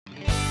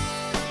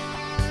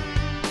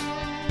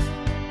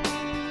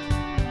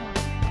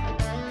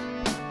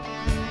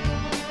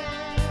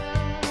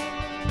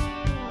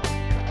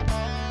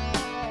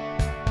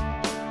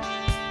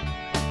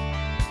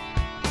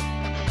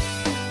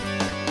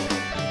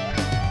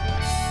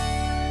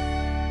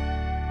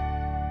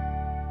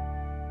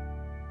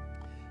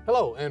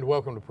Hello and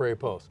welcome to Prairie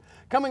Pulse.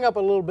 Coming up a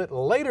little bit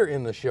later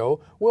in the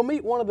show, we'll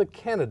meet one of the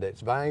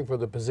candidates vying for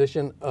the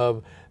position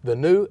of the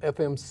new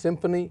FM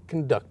Symphony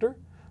Conductor.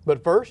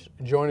 But first,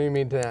 joining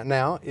me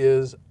now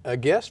is a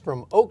guest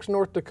from Oakes,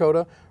 North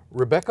Dakota,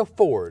 Rebekkah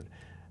Ford.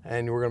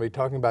 And we're going to be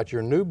talking about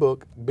your new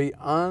book,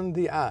 Beyond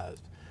the Eyes.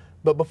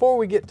 But before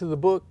we get to the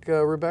book,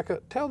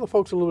 Rebekkah, tell the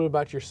folks a little bit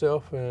about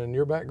yourself and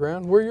your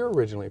background, where you're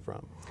originally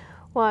from.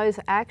 Well, I was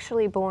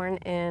actually born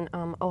in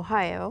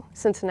Ohio,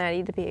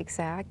 Cincinnati to be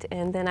exact,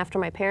 and then after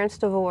my parents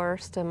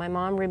divorced and my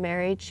mom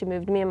remarried, she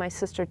moved me and my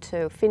sister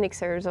to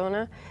Phoenix,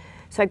 Arizona.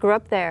 So I grew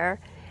up there,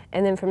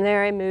 and then from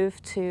there I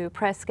moved to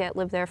Prescott,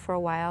 lived there for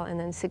a while, and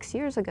then 6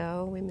 years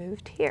ago we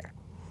moved here.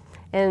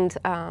 And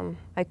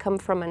I come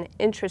from an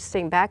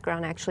interesting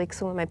background actually,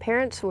 because when my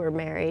parents were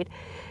married,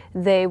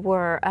 they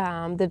were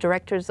the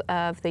directors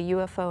of the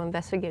UFO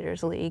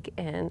Investigators League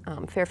in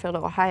Fairfield,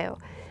 Ohio.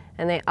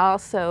 And they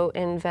also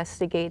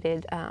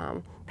investigated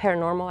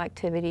paranormal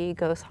activity,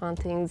 ghost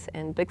hauntings,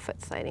 and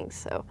Bigfoot sightings.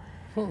 So,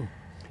 yeah.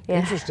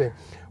 Interesting.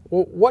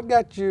 Well, what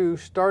got you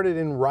started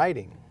in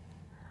writing?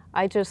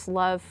 I've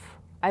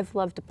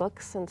loved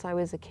books since I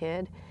was a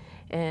kid,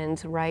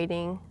 and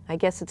writing, I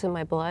guess it's in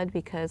my blood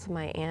because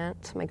my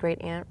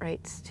great aunt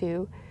writes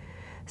too.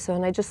 So,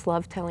 and I just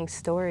love telling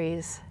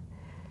stories.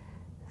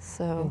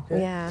 So,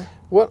 okay. Yeah.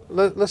 Well,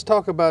 let's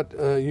talk about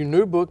your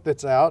new book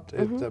that's out.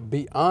 It's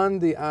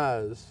Beyond the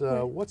Eyes.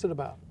 What's it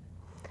about?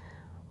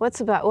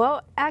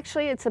 Well,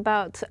 actually, it's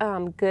about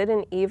good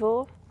and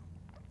evil,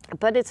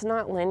 but it's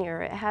not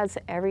linear. It has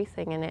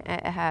everything in it.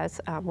 It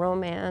has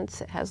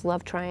romance, it has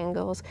love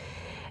triangles,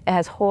 it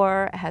has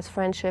horror, it has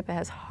friendship, it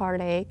has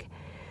heartache,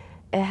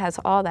 it has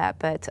all that.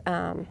 But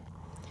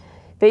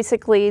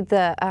basically,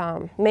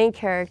 the main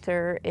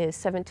character is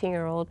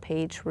 17-year-old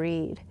Paige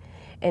Reed.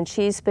 And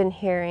she's been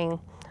hearing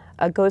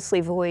a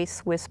ghostly voice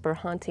whisper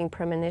haunting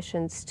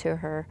premonitions to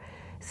her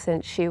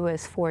since she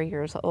was 4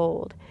 years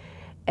old.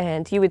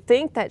 And you would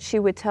think that she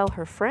would tell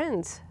her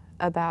friends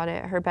about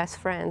it, her best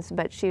friends,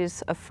 but she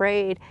was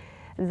afraid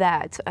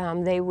that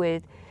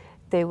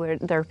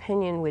their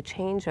opinion would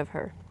change of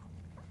her.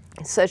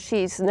 So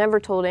she's never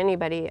told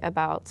anybody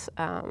about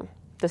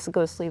this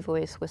ghostly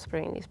voice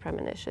whispering these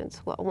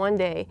premonitions. Well, one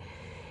day,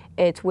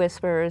 it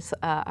whispers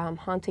a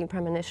haunting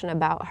premonition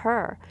about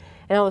her,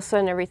 and all of a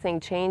sudden everything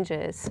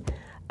changes.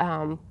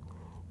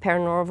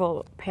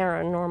 Paranormal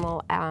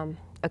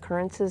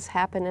occurrences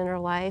happen in her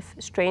life.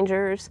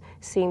 Strangers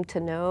seem to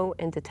know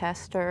and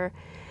detest her,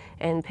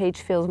 and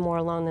Paige feels more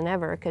alone than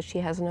ever because she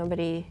has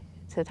nobody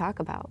to talk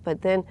about, but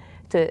then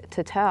to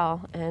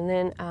tell. And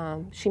then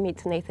she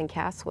meets Nathan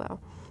Caswell,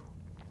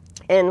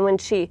 and when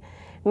she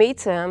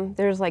meets him,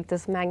 there's like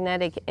this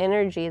magnetic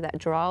energy that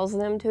draws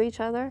them to each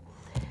other.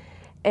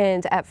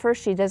 And at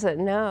first she doesn't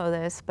know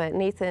this, but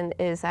Nathan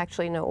is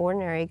actually no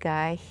ordinary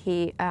guy.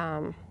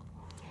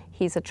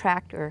 He's a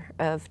tractor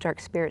of dark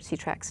spirits. He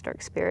tracks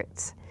dark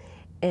spirits.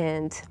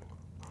 And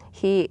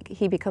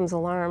he becomes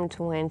alarmed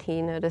when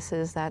he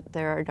notices that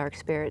there are dark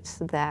spirits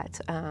that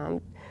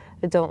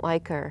don't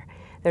like her.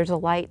 There's a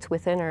light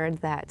within her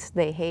that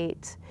they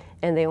hate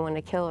and they want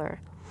to kill her.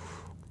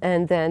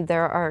 And then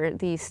there are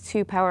these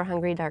two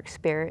power-hungry dark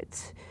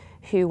spirits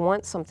who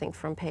want something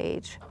from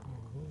Paige.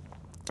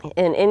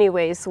 And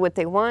anyways, what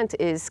they want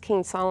is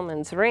King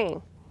Solomon's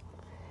ring.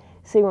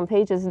 See, when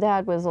Paige's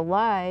dad was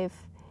alive,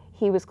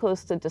 he was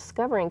close to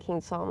discovering King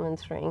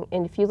Solomon's ring.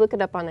 And if you look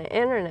it up on the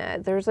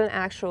internet, there's an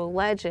actual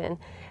legend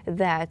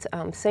that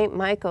Saint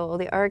Michael,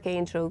 the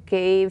archangel,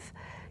 gave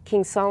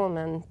King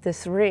Solomon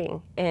this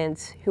ring. And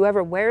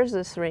whoever wears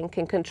this ring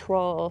can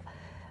control,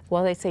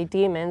 well, they say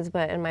demons,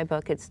 but in my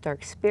book, it's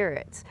dark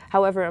spirits.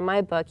 However, in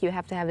my book, you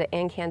have to have the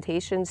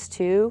incantations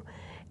too,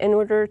 in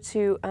order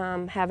to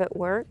have it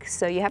work.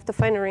 So you have to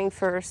find a ring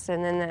first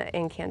and then the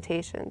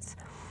incantations.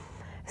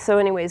 So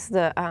anyways,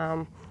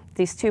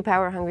 these two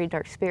power-hungry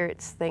dark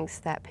spirits thinks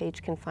that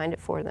Paige can find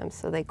it for them,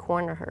 so they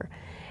corner her.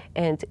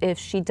 And if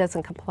she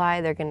doesn't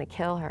comply, they're gonna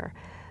kill her.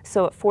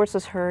 So it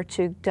forces her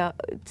to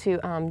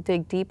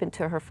dig deep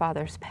into her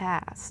father's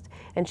past.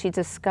 And she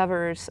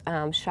discovers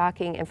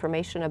shocking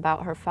information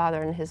about her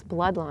father and his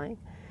bloodline.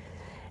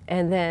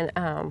 And then,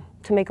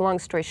 to make a long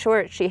story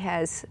short, she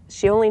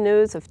only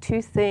knows of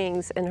two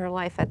things in her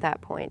life at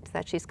that point: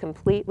 that she's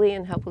completely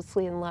and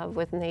helplessly in love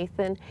with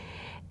Nathan,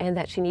 and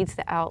that she needs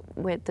to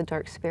outwit the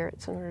dark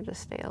spirits in order to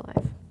stay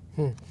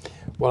alive.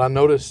 Well, I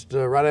noticed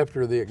right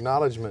after the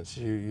acknowledgments,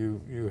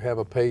 you have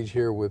a page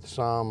here with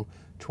Psalm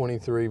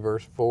 23,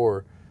 verse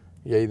 4.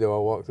 Yea, though I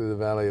walk through the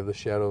valley of the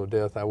shadow of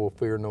death, I will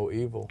fear no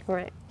evil.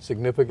 Right.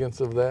 Significance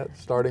of that,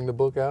 starting the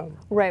book out?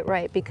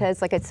 Right,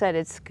 because like I said,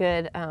 it's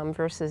good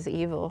versus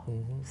evil.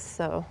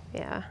 So,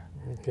 yeah.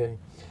 Okay.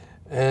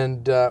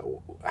 And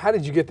how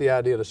did you get the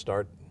idea to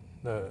start,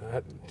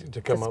 to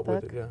come up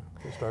with it,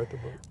 to start the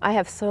book? I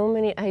have so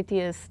many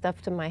ideas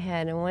stuffed in my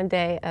head, and one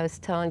day I was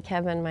telling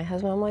Kevin, my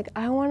husband, I'm like,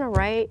 I want to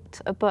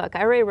write a book.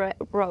 I already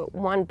wrote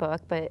one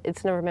book, but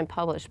it's never been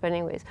published. But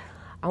anyways,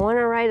 I want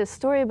to write a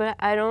story, but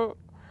I don't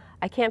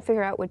I can't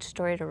figure out which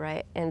story to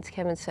write. And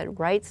Kevin said,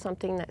 write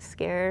something that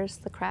scares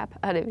the crap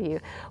out of you.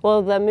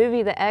 Well, the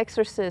movie The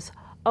Exorcist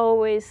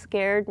always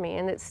scared me,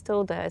 and it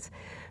still does.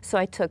 So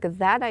I took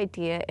that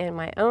idea and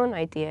my own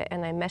idea,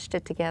 and I meshed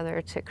it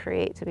together to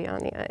create To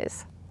Beyond the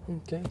Eyes.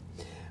 Okay.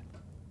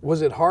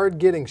 Was it hard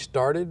getting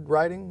started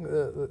writing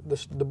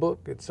the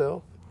book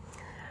itself?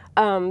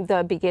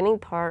 The beginning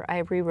part, I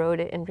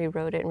rewrote it and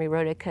rewrote it and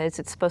rewrote it because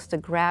it's supposed to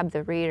grab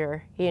the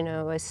reader, you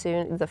know, as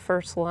soon, the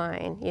first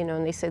line, you know,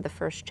 and they say the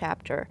first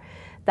chapter.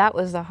 That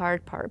was the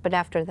hard part. But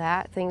after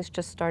that, things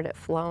just started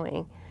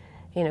flowing.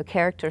 You know,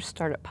 characters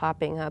started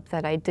popping up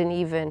that I didn't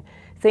even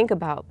think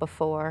about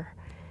before.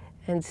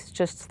 And it's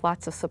just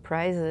lots of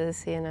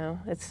surprises, you know.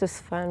 It's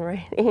just fun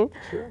writing.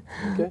 Sure,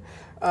 okay.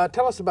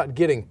 Tell us about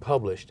getting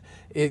published.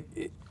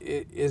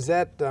 Is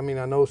that, I mean,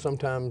 I know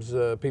sometimes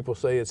people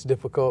say it's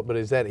difficult, but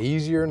is that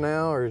easier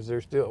now, or is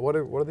there still, what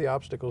are the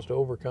obstacles to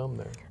overcome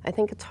there? I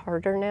think it's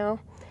harder now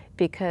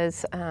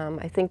because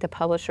I think the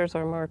publishers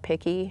are more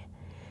picky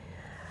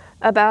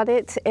about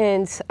it.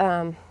 And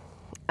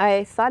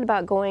I thought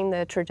about going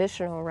the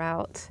traditional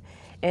route,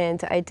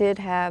 and I did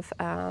have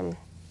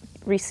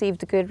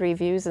received good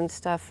reviews and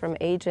stuff from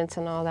agents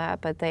and all that,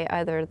 but they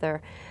either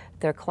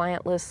their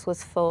client list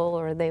was full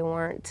or they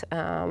weren't,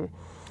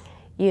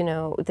 you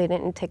know, they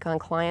didn't take on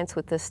clients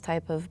with this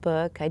type of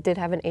book. I did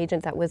have an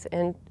agent that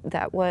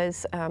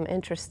was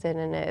interested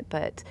in it,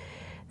 but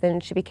then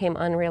she became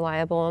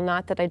unreliable.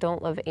 Not that I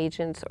don't love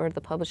agents or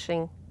the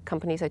publishing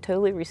companies, I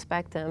totally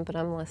respect them, but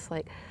I'm less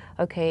like,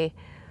 okay,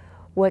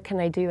 what can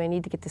I do? I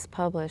need to get this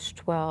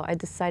published. Well, I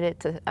decided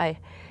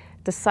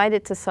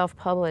to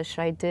self-publish.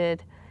 I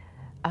did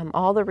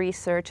all the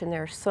research, and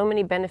there are so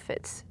many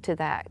benefits to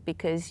that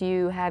because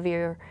you have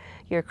your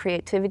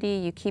creativity,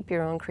 you keep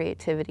your own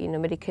creativity.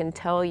 Nobody can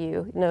tell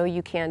you, no,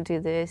 you can't do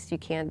this, you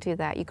can't do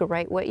that. You can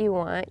write what you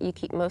want, you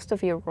keep most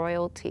of your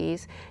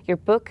royalties. Your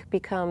book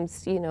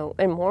becomes, you know,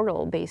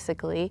 immortal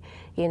basically.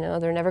 You know,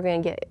 they're never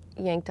going to get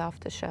yanked off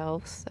the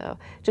shelves. So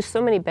just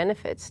so many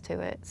benefits to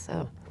it.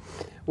 So.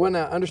 Well,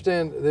 now, I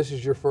understand this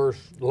is your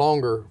first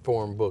longer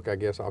form book, I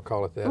guess I'll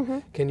call it that. Mm-hmm.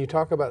 Can you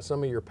talk about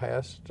some of your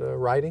past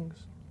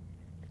writings?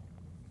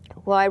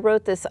 Well, I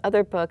wrote this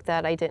other book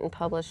that I didn't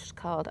publish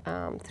called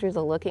Through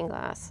the Looking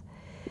Glass.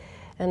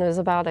 And it was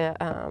about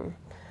a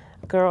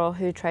girl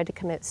who tried to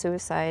commit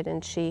suicide,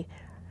 and she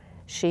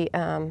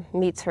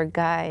meets her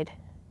guide,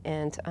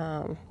 and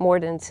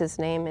Morden's his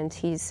name, and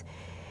he's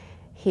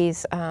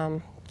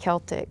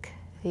Celtic,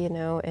 you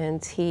know,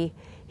 and he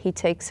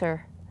takes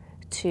her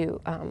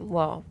to,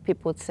 well,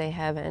 people would say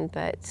heaven,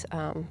 but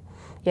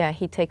yeah,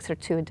 he takes her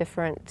to a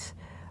different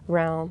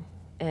realm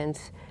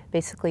and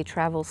basically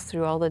travels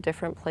through all the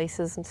different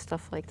places and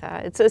stuff like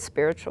that. It's a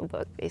spiritual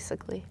book,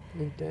 basically.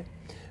 Okay.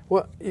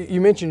 Well, you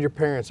mentioned your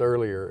parents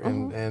earlier,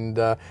 and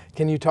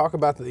can you talk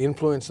about the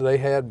influence they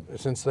had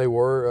since they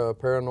were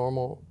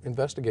paranormal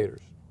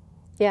investigators?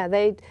 Yeah,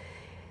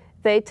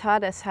 they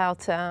taught us how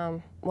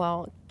to,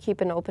 well, keep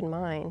an open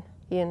mind,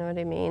 you know what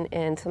I mean?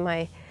 And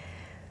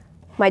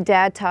my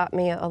dad taught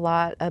me a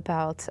lot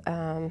about,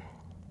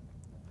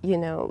 you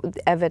know,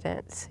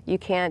 evidence. You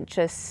can't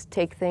just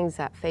take things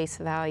at face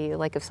value.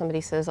 Like if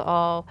somebody says,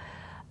 oh,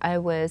 I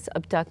was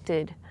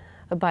abducted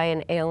by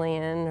an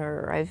alien,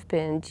 or I've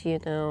been, you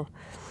know,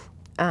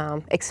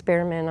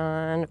 experiment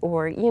on,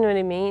 or, you know what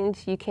I mean?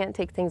 You can't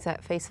take things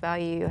at face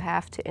value. You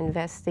have to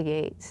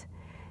investigate.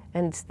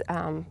 And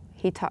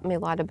he taught me a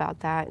lot about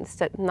that,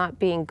 instead not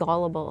being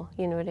gullible,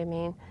 you know what I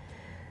mean?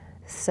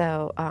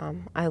 So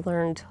I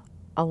learned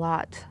a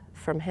lot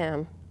from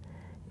him,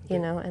 you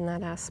know, in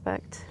that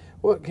aspect.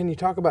 Well, can you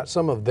talk about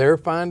some of their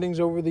findings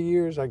over the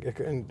years?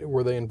 And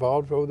were they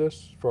involved with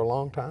this for a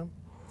long time?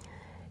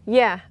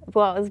 Yeah,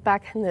 well, it was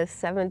back in the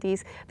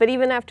 70s. But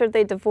even after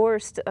they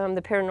divorced,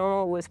 the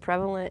paranormal was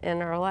prevalent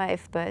in our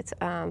life. But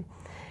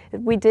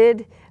we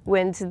did,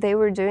 when they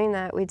were doing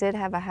that, we did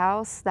have a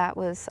house that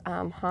was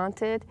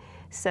haunted.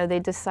 So they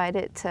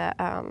decided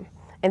to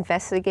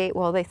investigate.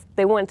 Well,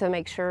 they wanted to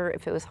make sure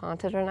if it was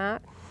haunted or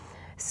not.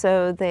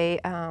 So they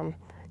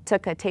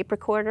took a tape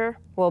recorder.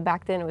 Well,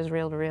 back then it was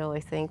reel-to-reel,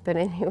 I think. But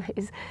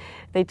anyways,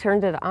 they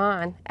turned it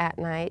on at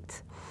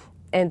night,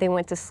 and they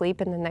went to sleep.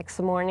 And the next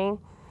morning,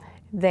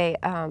 they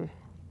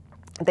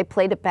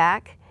played it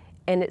back,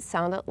 and it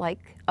sounded like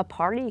a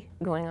party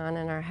going on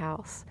in our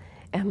house.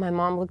 And my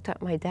mom looked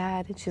at my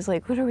dad, and she's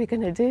like, what are we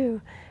going to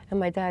do? And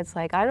my dad's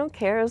like, I don't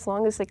care as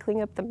long as they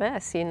clean up the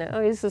mess, you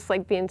know? He's just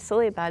like being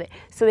silly about it.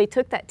 So they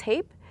took that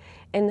tape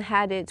and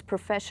had it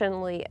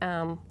professionally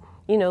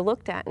you know,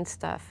 looked at and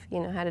stuff, you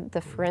know, had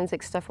the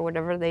forensic stuff or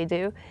whatever they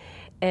do.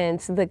 And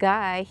the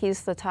guy,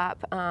 he's the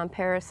top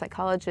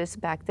parapsychologist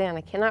back then.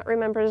 I cannot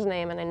remember his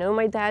name, and I know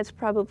my dad's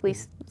probably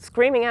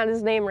screaming out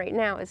his name right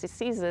now as he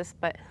sees this,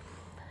 but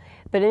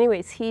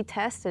anyways, he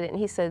tested it, and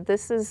he said,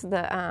 this is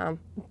the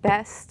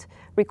best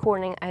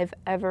recording I've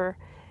ever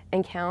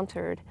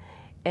encountered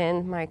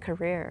in my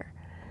career.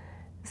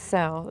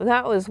 So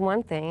that was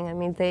one thing. I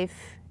mean, they've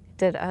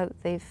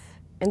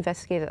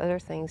investigated other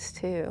things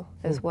too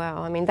as well.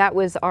 I mean, that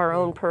was our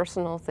own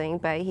personal thing,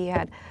 but he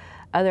had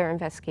other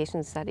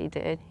investigations that he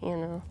did, you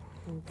know,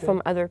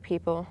 from other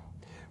people.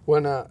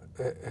 When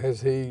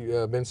has he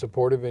been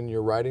supportive in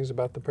your writings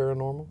about the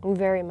paranormal?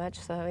 Very much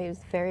so. He was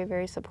very,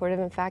 very supportive.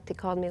 In fact, he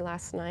called me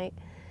last night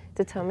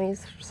to tell me he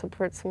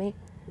supports me.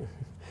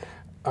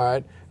 All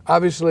right.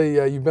 Obviously,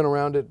 you've been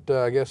around it,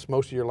 I guess,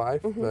 most of your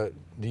life.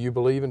 Do you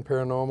believe in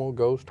paranormal,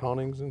 ghost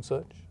hauntings and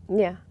such?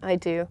 Yeah, I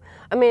do.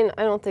 I mean,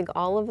 I don't think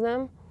all of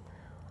them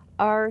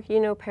are, you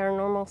know,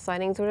 paranormal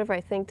sightings or whatever.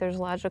 I think there's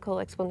logical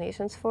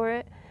explanations for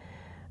it.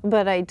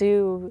 But I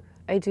do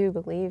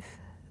believe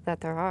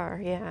that there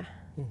are, yeah.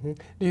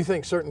 Do you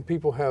think certain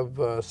people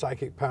have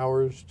psychic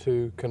powers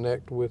to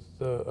connect with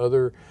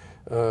other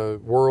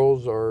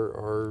worlds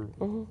or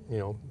you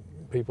know,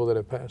 people that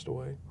have passed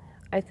away?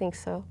 I think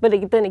so.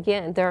 But then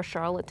again, there are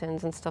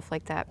charlatans and stuff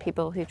like that,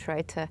 people who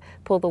try to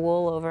pull the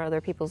wool over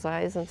other people's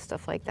eyes and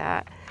stuff like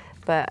that.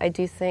 But I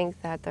do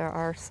think that there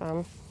are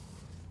some.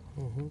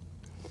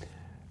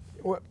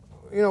 Well,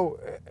 you know,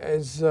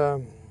 as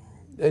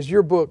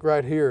your book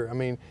right here, I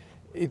mean,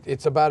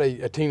 it's about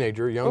a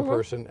teenager, a young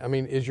person. I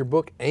mean, is your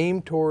book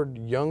aimed toward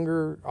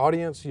younger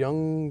audience,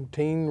 young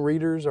teen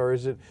readers, or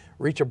is it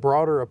reach a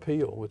broader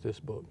appeal with this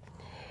book?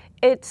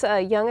 It's a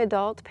young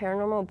adult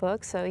paranormal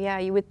book, so yeah,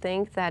 you would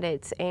think that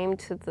it's aimed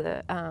to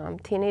the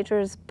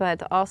teenagers,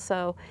 but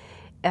also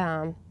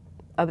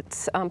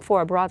it's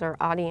for a broader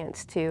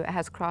audience too. It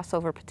has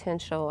crossover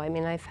potential. I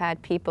mean, I've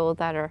had people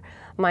that are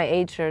my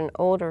age and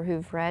older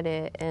who've read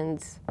it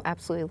and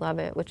absolutely love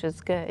it, which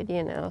is good,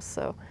 you know,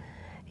 so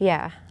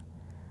yeah.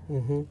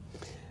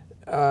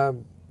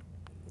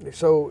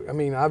 So, I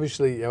mean,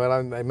 obviously,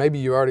 well, maybe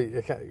you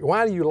already,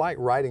 why do you like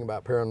writing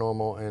about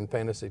paranormal and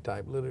fantasy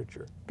type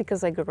literature?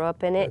 Because I grew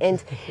up in it,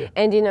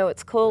 and you know,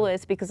 what's cool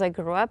is because I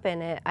grew up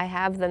in it, I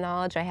have the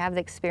knowledge, I have the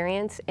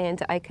experience,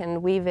 and I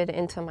can weave it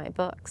into my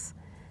books.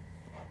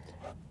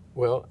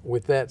 Well,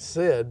 with that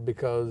said,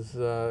 because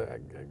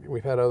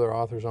we've had other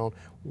authors on,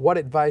 what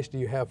advice do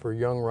you have for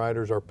young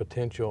writers or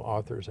potential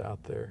authors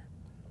out there?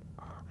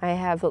 I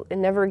have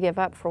never give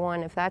up, for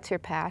one. If that's your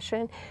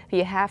passion,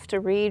 you have to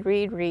read,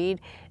 read,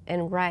 read,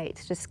 and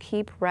write. Just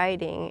keep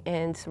writing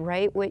and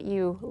write what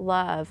you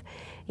love.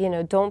 You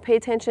know, don't pay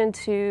attention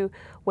to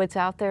what's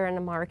out there in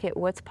the market,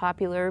 what's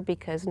popular,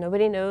 because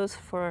nobody knows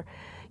for,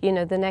 you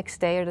know, the next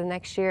day or the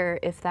next year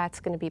if that's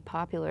going to be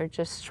popular.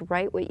 Just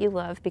write what you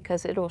love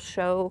because it'll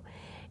show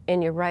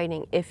in your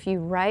writing. If you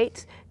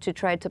write to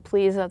try to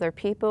please other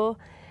people,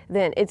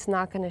 then it's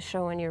not going to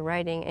show in your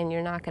writing, and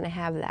you're not going to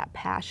have that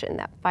passion,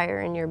 that fire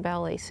in your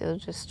belly. So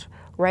just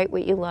write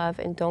what you love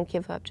and don't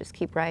give up. Just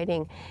keep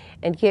writing,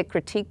 and get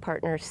critique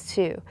partners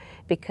too,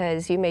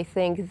 because you may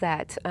think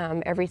that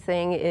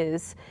everything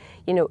is,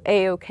 you know,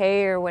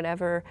 A-okay or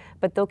whatever,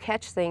 but they'll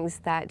catch things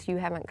that you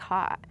haven't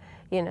caught,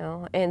 you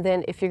know. And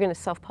then if you're going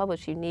to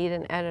self-publish, you need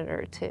an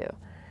editor too.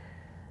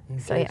 Okay,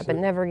 so yeah, but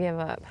never give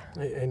up.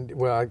 And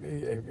well, I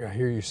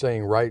hear you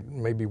saying write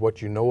maybe what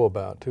you know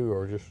about too,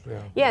 or just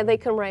yeah, they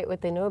can write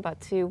what they know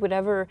about too,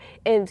 whatever.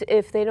 And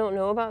if they don't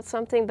know about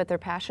something but they're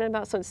passionate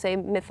about something, say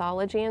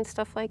mythology and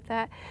stuff like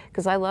that,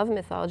 because I love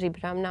mythology,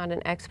 but I'm not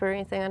an expert or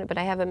anything on it. But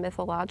I have a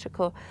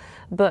mythological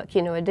book,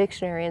 you know, a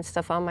dictionary and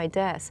stuff on my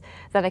desk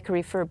that I can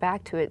refer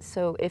back to it.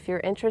 So if you're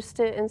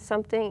interested in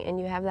something and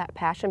you have that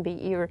passion, but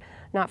you're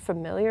not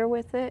familiar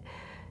with it,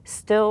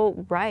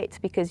 still write,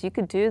 because you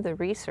could do the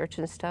research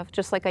and stuff,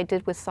 just like I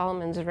did with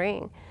Solomon's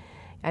Ring.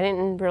 I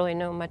didn't really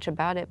know much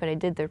about it, but I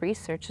did the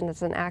research, and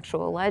it's an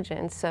actual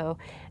legend. So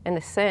in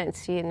a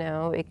sense, you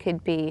know, it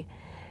could be,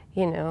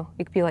 you know,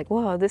 you could be like,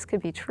 whoa, this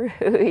could be true,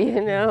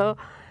 you know.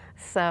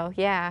 So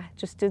yeah,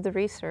 just do the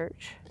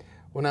research.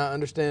 Well, now I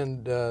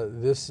understand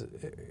this,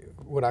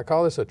 would I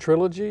call this a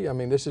trilogy? I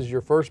mean, this is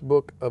your first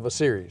book of a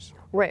series.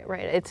 Right,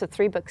 right. It's a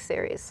 3-book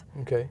series.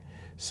 Okay.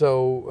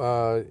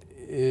 So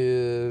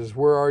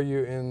where are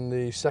you in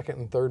the second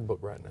and third book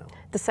right now?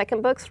 The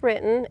second book's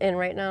written, and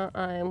right now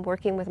I'm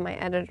working with my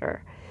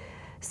editor.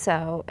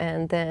 So,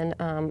 and then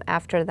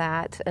after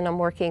that, and I'm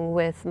working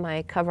with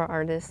my cover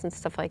artists and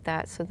stuff like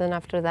that. So then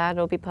after that,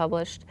 it'll be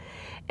published.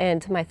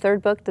 And my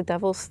third book, The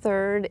Devil's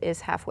Third,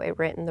 is halfway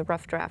written. The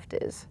rough draft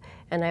is.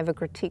 And I have a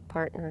critique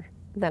partner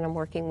that I'm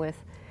working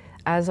with.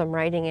 As I'm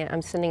writing it,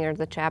 I'm sending her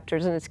the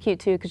chapters, and it's cute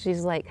too, because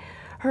she's like,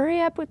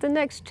 hurry up with the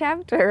next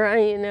chapter,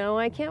 you know,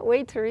 I can't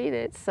wait to read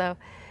it. So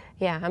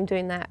yeah, I'm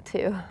doing that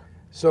too.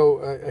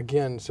 So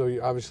again, so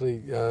you,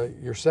 obviously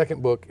your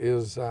second book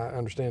is, I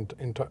understand,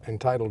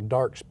 entitled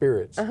Dark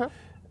Spirits.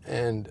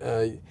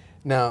 And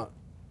now,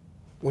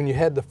 when you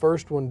had the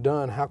first one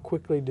done, how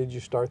quickly did you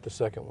start the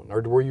second one?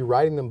 Or were you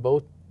writing them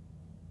both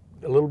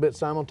a little bit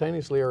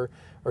simultaneously, or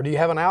do you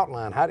have an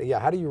outline? How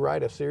do you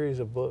write a series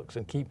of books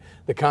and keep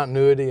the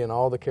continuity and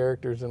all the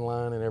characters in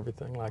line and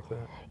everything like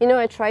that? You know,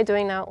 I tried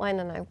doing an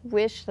outline, and I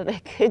wish that I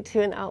could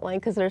do an outline,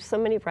 because there's so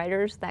many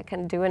writers that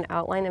can do an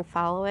outline and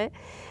follow it.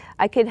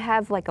 I could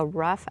have like a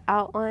rough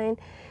outline,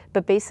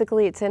 but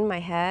basically it's in my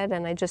head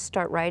and I just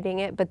start writing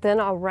it, but then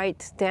I'll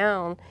write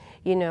down,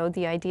 you know,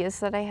 the ideas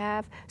that I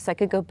have so I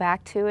could go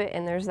back to it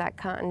and there's that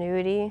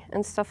continuity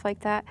and stuff like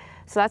that.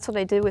 So that's what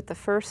I did with the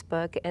first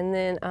book. And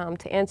then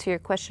to answer your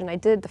question, I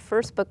did the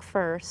first book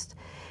first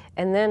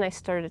and then I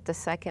started the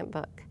second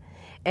book.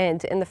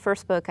 And in the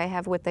first book I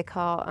have what they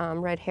call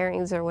red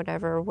herrings or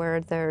whatever,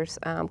 where there's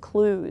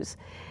clues.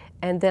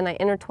 And then I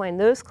intertwine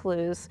those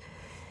clues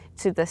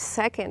to the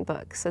second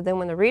book. So then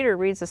when the reader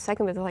reads the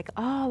second book, they're like,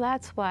 oh,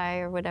 that's why,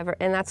 or whatever.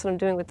 And that's what I'm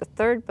doing with the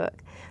third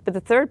book. But the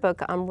third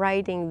book, I'm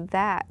writing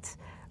that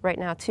right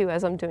now too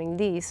as I'm doing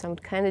these. So I'm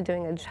kind of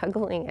doing a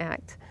juggling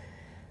act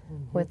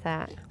with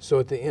that. So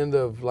at the end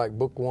of like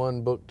book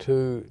 1, book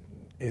 2,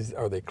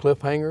 are they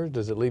cliffhangers?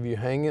 Does it leave you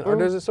hanging? Or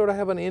does it sort of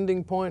have an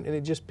ending point and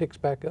it just picks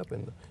back up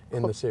in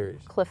the series?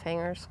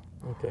 Cliffhangers.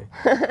 Okay.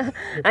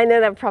 I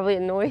know that probably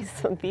annoys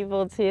some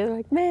people too.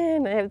 Like,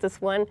 man, I have this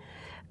one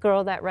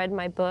girl that read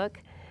my book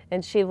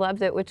and she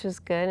loved it, which is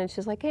good. And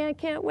she's like, hey, I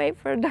can't wait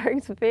for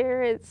Dark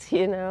Spirits,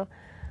 you know.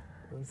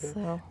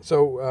 Okay.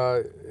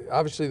 So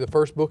obviously the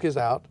first book is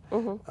out.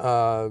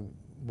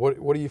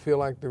 What do you feel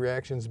like the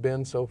reaction's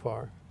been so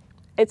far?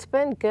 It's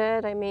been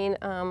good. I mean,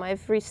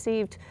 I've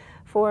received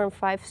 4- and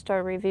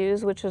 5-star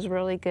reviews, which is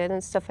really good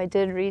and stuff. I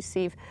did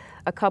receive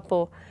a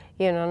couple,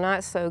 you know,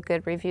 not so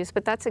good reviews,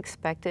 but that's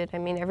expected. I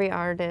mean, every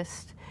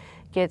artist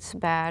gets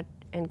bad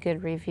and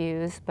good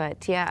reviews,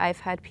 but yeah,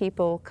 I've had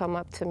people come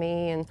up to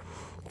me and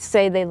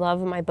say they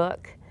love my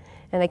book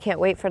and they can't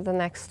wait for the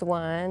next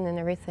one and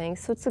everything.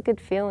 So it's a good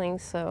feeling,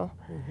 so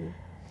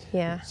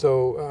yeah.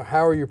 So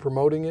how are you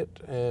promoting it?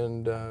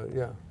 And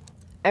yeah.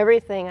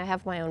 Everything. I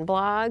have my own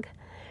blog,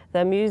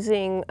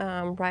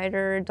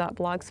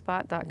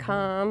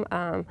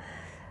 themusingwriter.blogspot.com,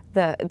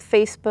 the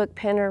Facebook,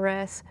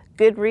 Pinterest,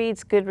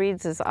 Goodreads.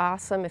 Goodreads is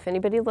awesome. If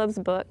anybody loves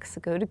books,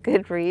 go to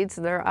Goodreads.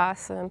 They're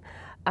awesome.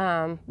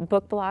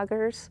 Book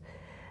bloggers,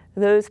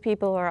 those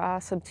people are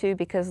awesome too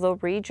because they'll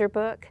read your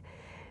book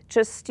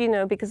just, you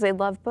know, because they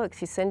love books.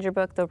 You send your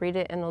book, they'll read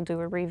it and they'll do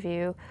a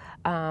review.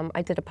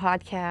 I did a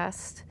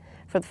podcast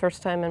for the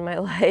first time in my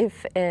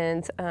life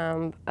and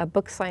a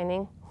book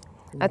signing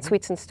at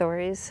Sweets and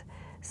Stories.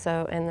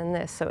 So, and then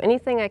this. So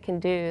anything I can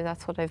do,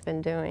 that's what I've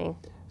been doing.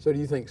 So do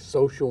you think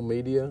social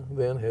media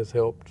then has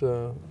helped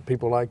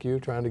people like you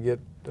trying to get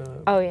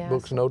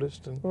books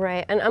noticed?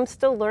 Right, and I'm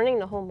still learning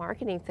the whole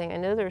marketing thing. I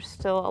know there's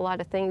still a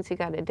lot of things you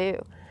got to do,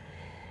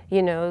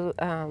 you know,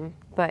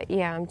 but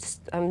yeah,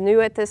 I'm new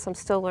at this, I'm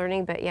still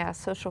learning, but yeah,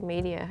 social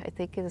media I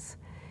think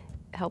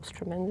helps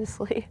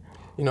tremendously.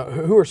 You know,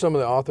 who are some of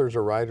the authors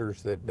or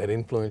writers that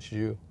influenced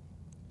you?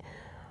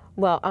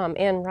 Well,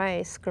 Anne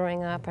Rice,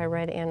 growing up, I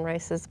read Anne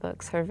Rice's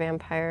books, her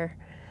vampire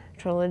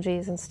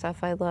trilogies and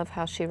stuff. I love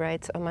how she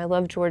writes. I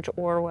love George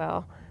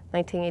Orwell,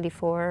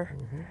 1984.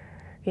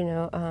 You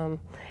know,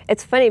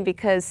 it's funny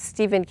because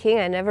Stephen King,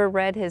 I never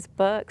read his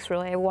books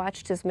really. I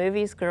watched his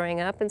movies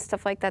growing up and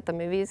stuff like that, the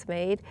movies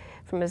made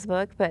from his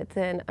book, but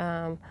then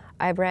I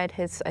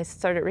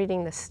started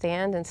reading The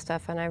Stand and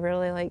stuff, and I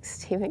really like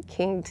Stephen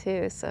King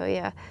too. So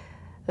yeah,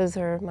 those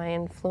are my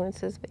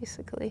influences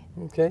basically.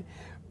 Okay.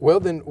 Well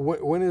then,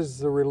 when is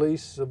the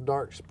release of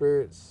Dark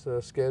Spirits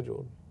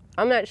scheduled?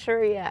 I'm not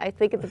sure yet. I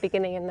think at the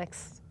beginning of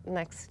next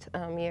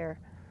year,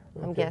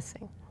 I'm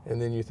guessing.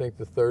 And then you think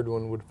the third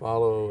one would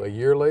follow a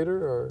year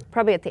later, or?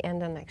 Probably at the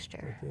end of next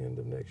year. At the end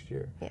of next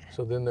year. Yeah.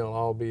 So then they'll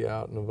all be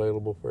out and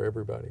available for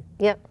everybody.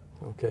 Yep.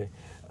 Okay.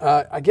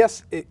 I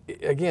guess,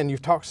 again,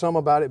 you've talked some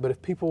about it, but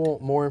if people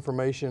want more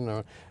information,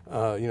 or,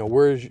 you know,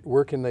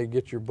 where can they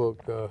get your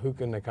book? Who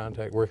can they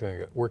contact?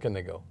 Where can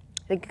they go?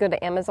 They could go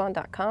to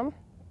Amazon.com.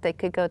 They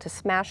could go to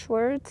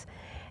Smashwords,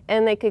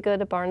 and they could go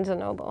to Barnes &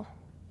 Noble.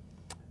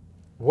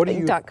 What do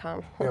you?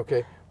 .com.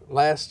 Okay.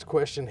 Last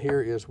question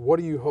here is, what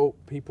do you hope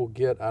people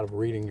get out of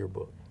reading your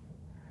book?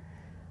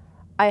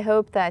 I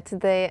hope that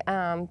they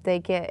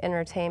get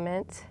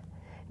entertainment.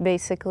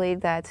 Basically,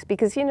 that's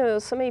because, you know,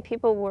 so many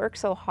people work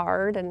so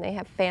hard and they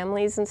have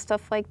families and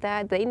stuff like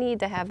that. They need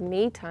to have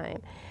me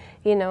time,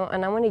 you know,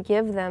 and I want to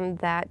give them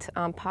that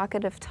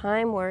pocket of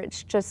time where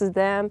it's just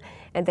them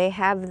and they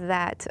have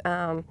that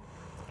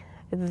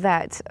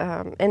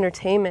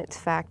entertainment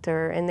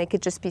factor, and they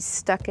could just be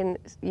stuck in,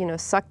 you know,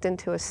 sucked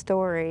into a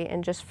story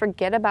and just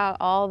forget about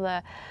all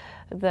the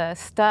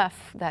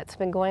stuff that's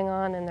been going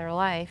on in their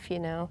life, you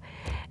know.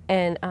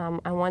 And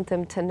I want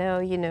them to know,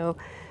 you know,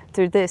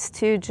 through this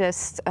too,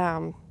 just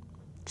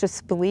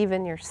believe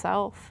in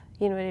yourself,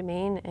 you know what I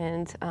mean,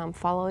 and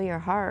follow your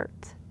heart,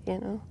 you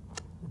know.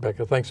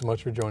 Rebekkah, thanks so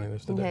much for joining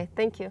us today. Okay,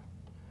 thank you.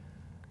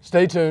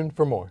 Stay tuned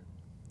for more.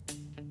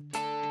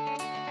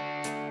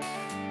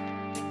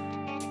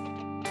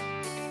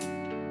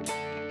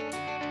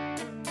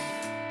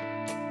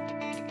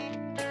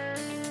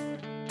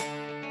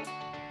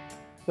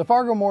 The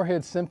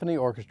Fargo-Moorhead Symphony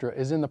Orchestra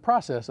is in the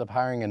process of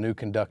hiring a new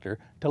conductor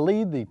to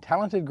lead the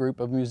talented group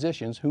of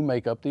musicians who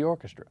make up the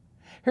orchestra.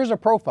 Here's a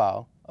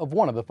profile of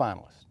one of the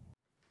finalists.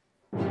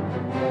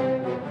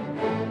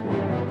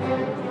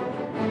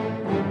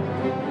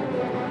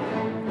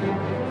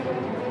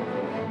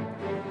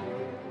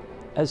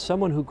 As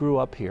someone who grew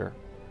up here,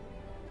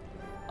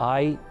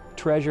 I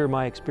treasure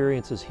my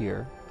experiences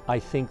here. I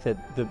think that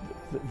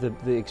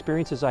the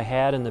experiences I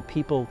had and the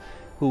people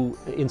who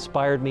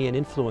inspired me and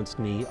influenced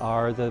me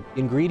are the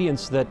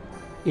ingredients that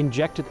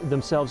injected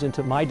themselves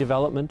into my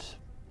development,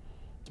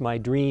 my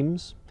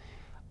dreams.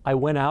 I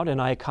went out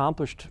and I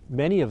accomplished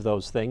many of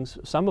those things.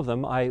 Some of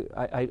them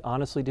I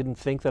honestly didn't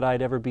think that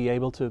I'd ever be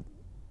able to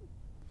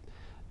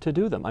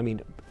do them. I mean,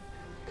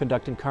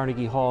 conduct in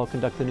Carnegie Hall,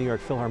 conduct the New York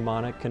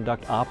Philharmonic,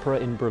 conduct opera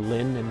in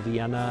Berlin and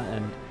Vienna,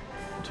 and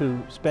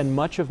to spend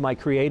much of my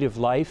creative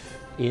life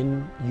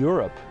in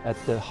Europe, at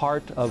the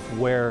heart of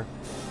where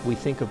we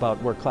think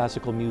about where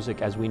classical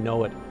music as we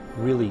know it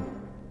really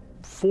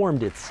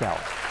formed itself.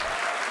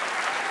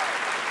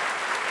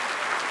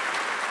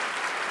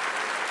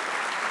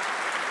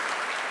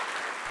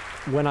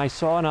 When I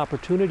saw an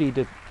opportunity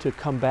to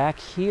come back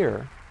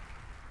here,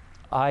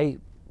 I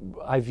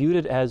viewed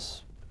it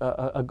as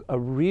a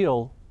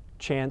real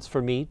chance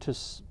for me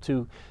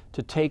to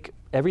take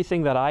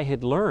everything that I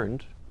had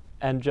learned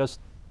and just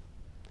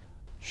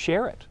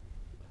share it.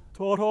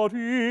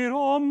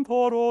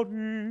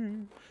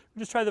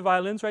 Just try the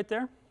violins right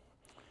there.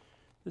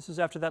 This is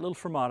after that little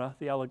fermata,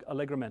 the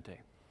Allegramente.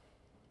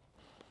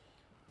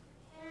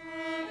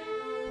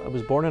 I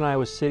was born in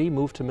Iowa City,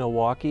 moved to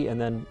Milwaukee, and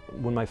then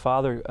when my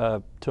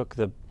father took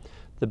the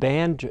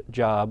band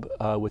job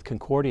with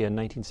Concordia in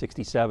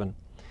 1967,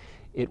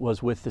 it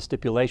was with the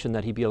stipulation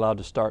that he be allowed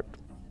to start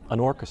an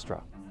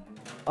orchestra.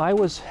 I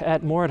was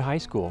at Moorhead High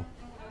School.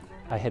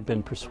 I had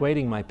been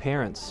persuading my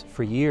parents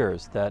for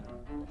years that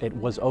it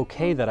was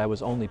okay that I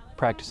was only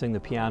practicing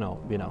the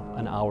piano, you know,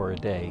 an hour a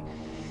day,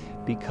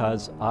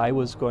 because I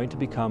was going to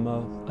become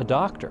a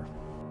doctor.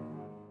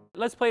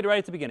 Let's play it right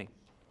at the beginning.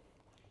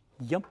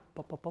 Yum,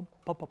 pa pa pum,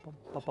 pa pa pum,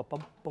 pa pa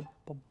pum, pum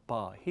pum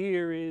pa.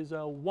 Here is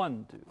a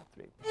 1,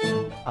 2,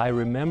 3. I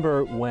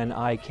remember when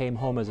I came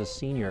home as a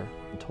senior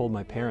and told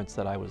my parents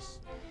that I was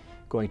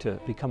going to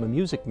become a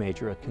music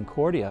major at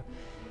Concordia,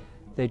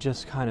 they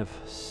just kind of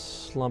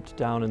slumped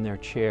down in their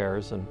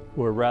chairs and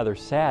were rather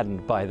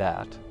saddened by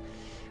that.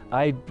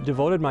 I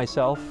devoted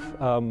myself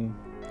for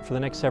the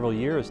next several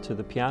years to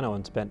the piano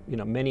and spent, you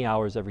know, many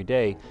hours every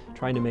day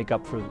trying to make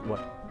up for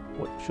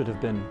what should have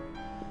been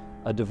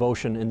a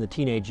devotion in the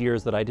teenage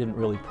years that I didn't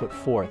really put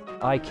forth.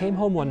 I came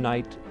home one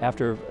night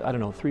after, I don't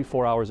know,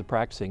 3-4 hours of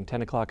practicing,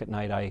 10 o'clock at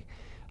night, I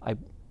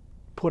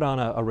put on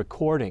a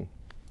recording.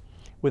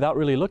 Without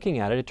really looking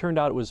at it, it turned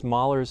out it was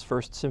Mahler's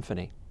First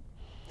Symphony.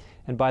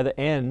 And by the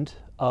end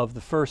of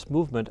the first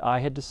movement, I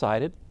had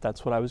decided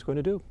that's what I was going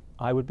to do.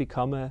 I would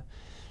become a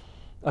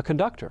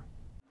conductor.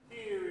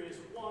 Here is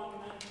 1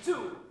 and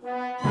 2.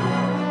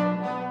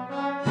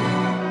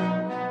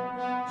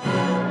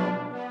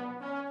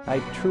 I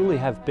truly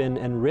have been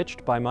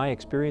enriched by my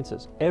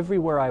experiences.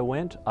 Everywhere I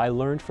went, I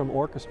learned from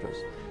orchestras.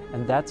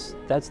 And that's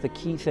the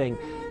key thing.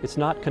 It's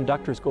not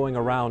conductors going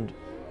around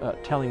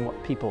telling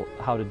people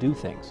how to do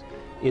things.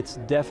 It's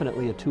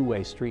definitely a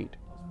two-way street.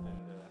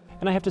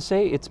 And I have to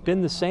say, it's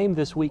been the same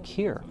this week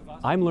here.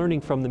 I'm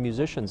learning from the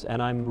musicians,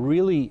 and I'm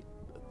really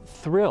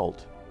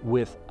thrilled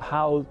with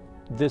how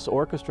this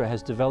orchestra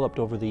has developed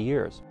over the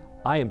years.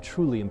 I am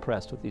truly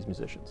impressed with these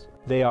musicians.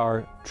 They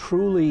are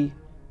truly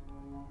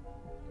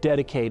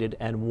dedicated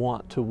and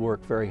want to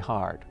work very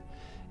hard.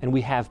 And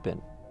we have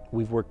been.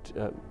 We've worked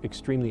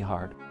extremely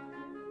hard.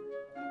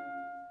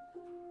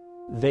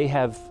 They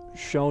have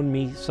shown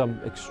me some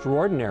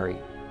extraordinary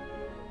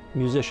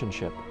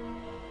musicianship.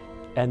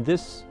 And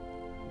this,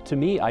 to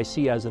me, I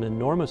see as an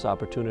enormous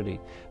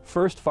opportunity.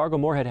 First,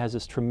 Fargo-Moorhead has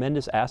this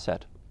tremendous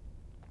asset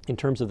in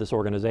terms of this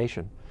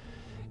organization.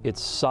 It's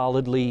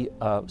solidly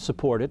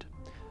supported.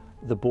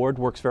 The board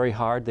works very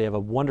hard. They have a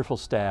wonderful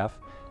staff.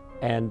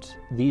 And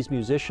these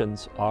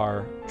musicians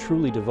are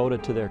truly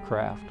devoted to their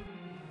craft.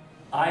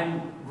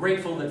 I'm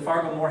grateful that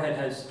Fargo-Moorhead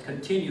has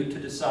continued to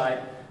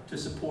decide to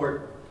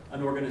support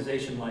an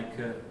organization like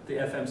the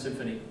FM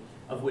Symphony,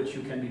 of which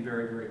you can be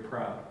very, very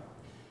proud.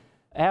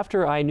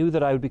 After I knew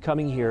that I would be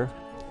coming here,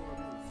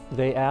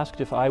 they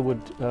asked if I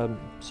would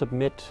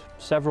submit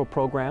several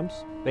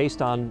programs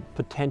based on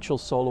potential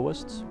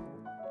soloists.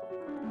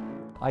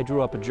 I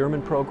drew up a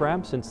German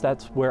program, since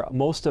that's where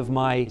most of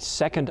my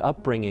second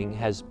upbringing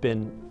has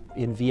been,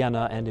 in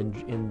Vienna and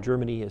in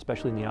Germany,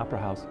 especially in the Opera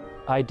House.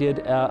 I did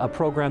a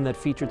program that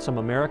featured some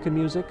American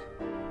music,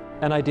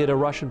 and I did a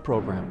Russian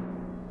program.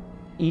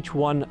 Each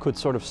one could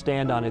sort of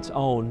stand on its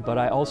own, but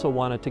I also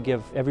wanted to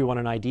give everyone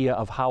an idea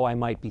of how I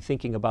might be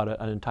thinking about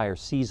an entire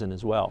season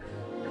as well.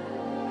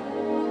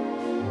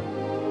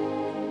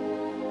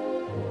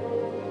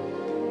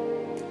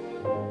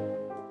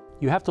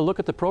 You have to look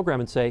at the program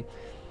and say,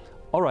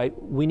 all right,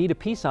 we need a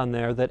piece on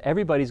there that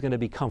everybody's going to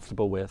be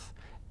comfortable with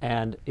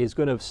and is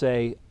going to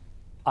say,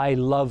 I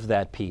love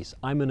that piece.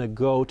 I'm going to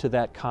go to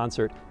that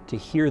concert to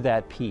hear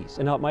that piece.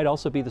 And now it might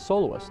also be the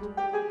soloist.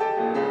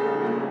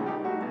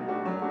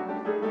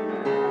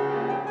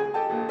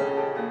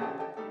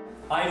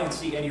 I don't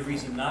see any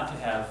reason not to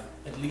have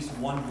at least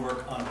one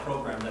work on a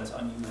program that's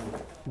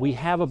unusual. We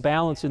have a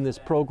balance in this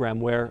program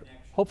where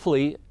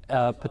hopefully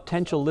a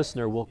potential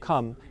listener will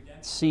come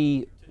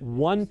see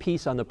one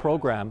piece on the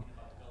program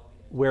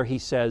where he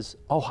says,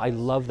 oh, I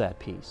love that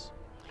piece.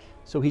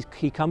 So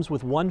he comes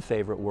with one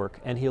favorite work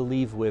and he'll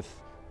leave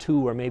with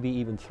 2 or maybe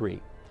even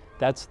 3.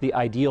 That's the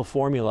ideal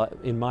formula,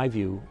 in my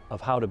view,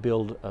 of how to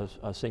build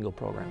a single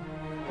program.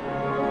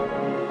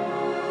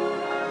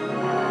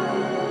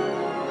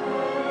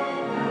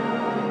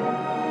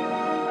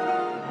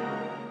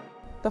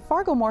 The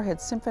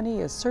Fargo-Moorhead Symphony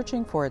is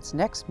searching for its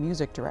next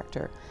music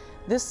director.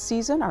 This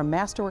season, our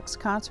Masterworks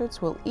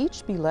concerts will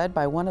each be led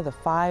by one of the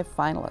 5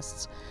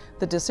 finalists.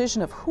 The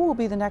decision of who will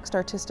be the next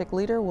artistic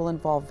leader will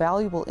involve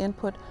valuable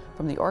input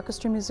from the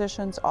orchestra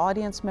musicians,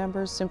 audience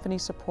members, symphony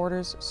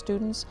supporters,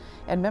 students,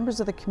 and members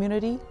of the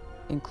community,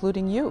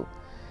 including you.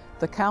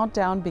 The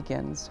countdown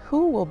begins.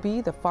 Who will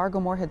be the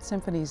Fargo-Moorhead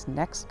Symphony's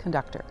next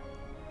conductor?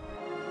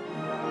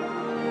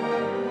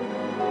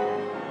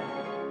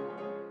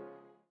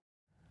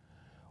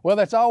 Well,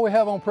 that's all we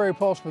have on Prairie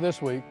Pulse for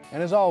this week,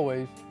 and as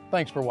always,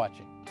 thanks for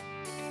watching.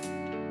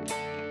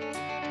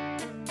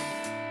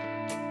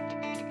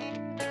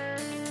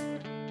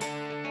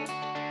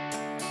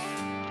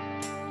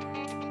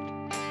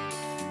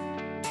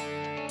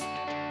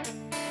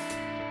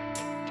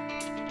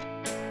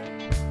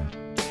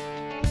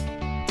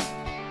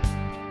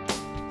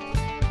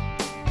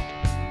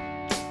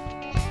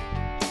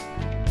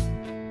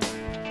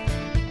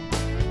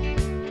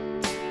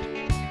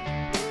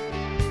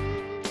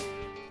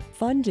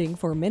 Funding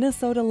for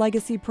Minnesota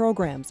Legacy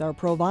programs are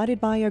provided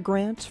by a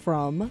grant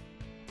from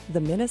the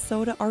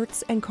Minnesota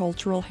Arts and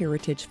Cultural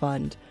Heritage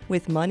Fund,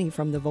 with money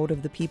from the vote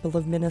of the people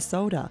of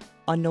Minnesota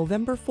on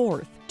November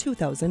 4th,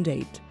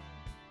 2008.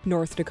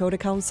 North Dakota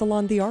Council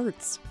on the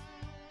Arts,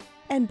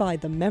 and by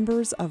the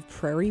members of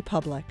Prairie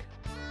Public.